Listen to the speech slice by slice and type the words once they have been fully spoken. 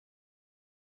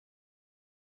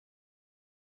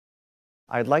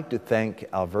I'd like to thank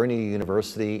Alvernia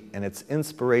University and its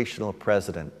inspirational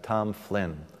president, Tom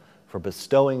Flynn, for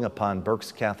bestowing upon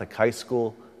Berks Catholic High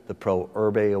School the Pro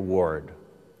Urbe Award.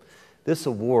 This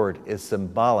award is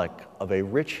symbolic of a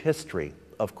rich history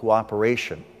of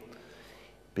cooperation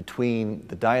between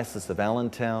the Diocese of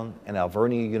Allentown and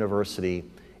Alvernia University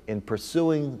in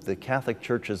pursuing the Catholic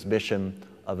Church's mission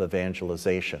of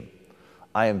evangelization.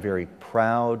 I am very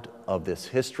proud of this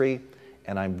history,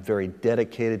 and I'm very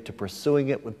dedicated to pursuing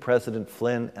it with President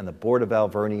Flynn and the Board of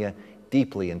Alvernia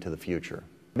deeply into the future.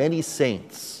 Many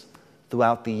saints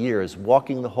throughout the years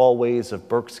walking the hallways of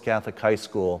Berks Catholic High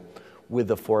School with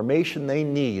the formation they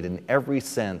need in every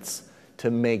sense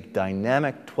to make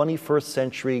dynamic 21st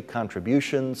century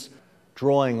contributions,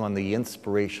 drawing on the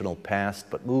inspirational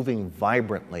past but moving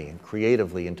vibrantly and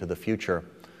creatively into the future.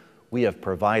 We have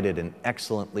provided an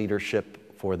excellent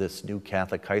leadership for this new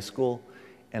Catholic high school,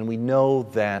 and we know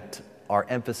that our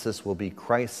emphasis will be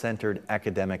Christ-centered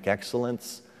academic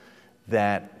excellence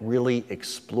that really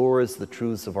explores the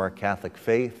truths of our Catholic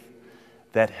faith,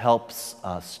 that helps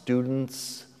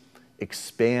students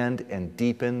expand and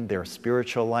deepen their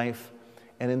spiritual life,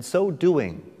 and in so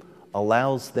doing,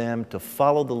 allows them to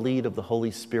follow the lead of the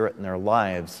Holy Spirit in their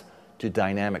lives to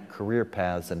dynamic career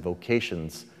paths and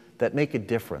vocations that make a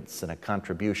difference and a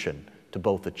contribution to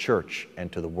both the church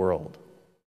and to the world.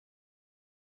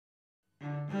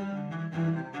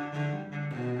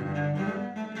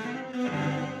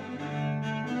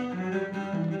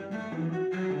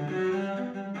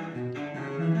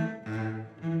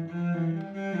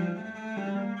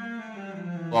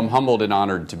 I'm humbled and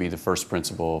honored to be the first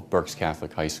principal of Berks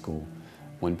Catholic High School.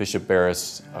 When Bishop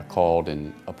Berks called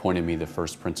and appointed me the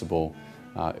first principal,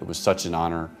 it was such an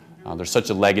honor. There's such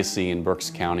a legacy in Berks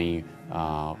County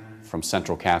from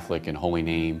Central Catholic and Holy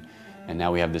Name, and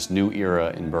now we have this new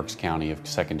era in Berks County of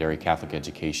secondary Catholic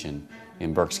education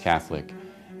in Berks Catholic.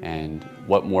 And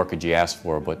what more could you ask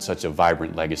for but such a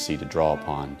vibrant legacy to draw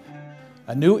upon?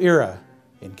 A new era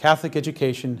in Catholic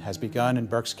education has begun in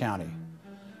Berks County,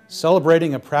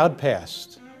 celebrating a proud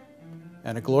past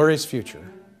and a glorious future.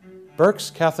 Berks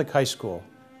Catholic High School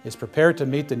is prepared to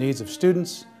meet the needs of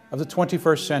students of the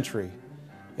 21st century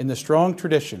in the strong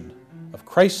tradition of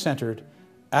Christ-centered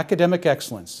academic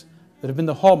excellence that have been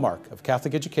the hallmark of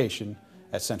Catholic education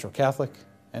at Central Catholic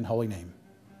and Holy Name.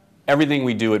 Everything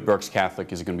we do at Berks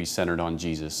Catholic is going to be centered on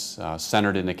Jesus,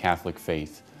 centered in the Catholic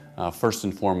faith. First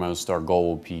and foremost, our goal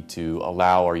will be to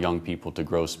allow our young people to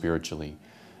grow spiritually.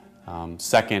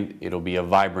 Second, it'll be a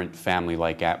vibrant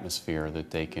family-like atmosphere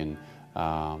that they can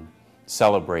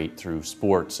celebrate through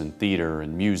sports and theater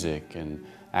and music and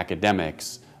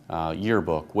academics,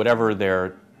 yearbook, whatever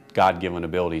their God-given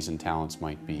abilities and talents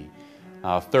might be.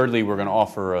 Thirdly, we're going to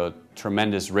offer a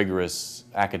tremendous, rigorous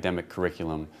academic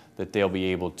curriculum that they'll be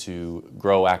able to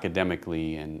grow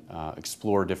academically and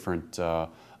explore different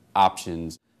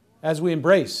options. As we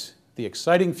embrace the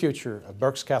exciting future of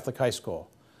Berks Catholic High School,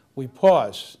 we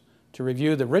pause to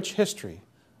review the rich history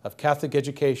of Catholic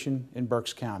education in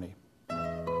Berks County.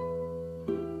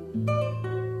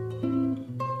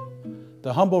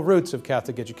 The humble roots of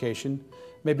Catholic education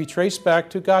may be traced back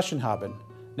to Goshenhaben,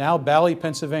 now Bally,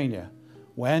 Pennsylvania,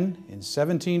 when, in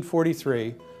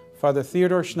 1743, Father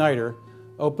Theodore Schneider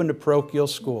opened a parochial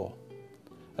school.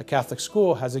 A Catholic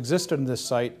school has existed on this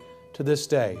site to this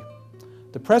day.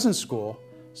 The present school,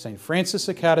 St. Francis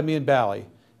Academy in Bally,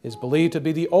 is believed to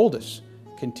be the oldest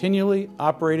continually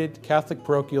operated Catholic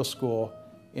parochial school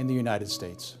in the United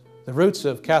States. The roots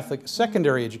of Catholic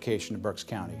secondary education in Berks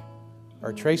County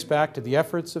are traced back to the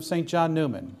efforts of St. John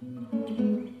Newman.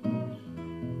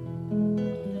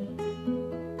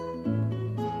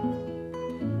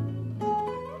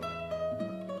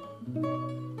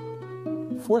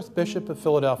 Fourth Bishop of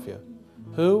Philadelphia,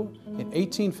 who in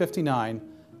 1859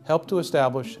 helped to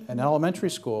establish an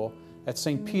elementary school at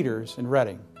St. Peter's in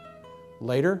Reading.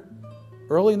 Later,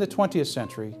 early in the 20th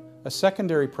century, a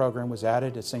secondary program was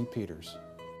added at St. Peter's.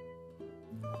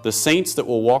 The saints that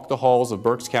will walk the halls of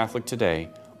Berks Catholic today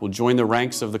will join the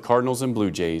ranks of the Cardinals and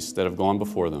Blue Jays that have gone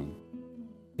before them.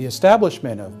 The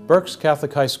establishment of Berks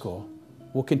Catholic High School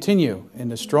will continue in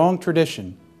the strong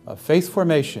tradition of faith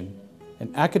formation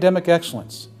and academic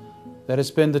excellence that has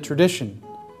been the tradition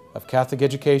of Catholic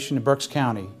education in Berks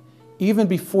County even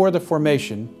before the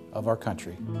formation of our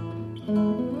country.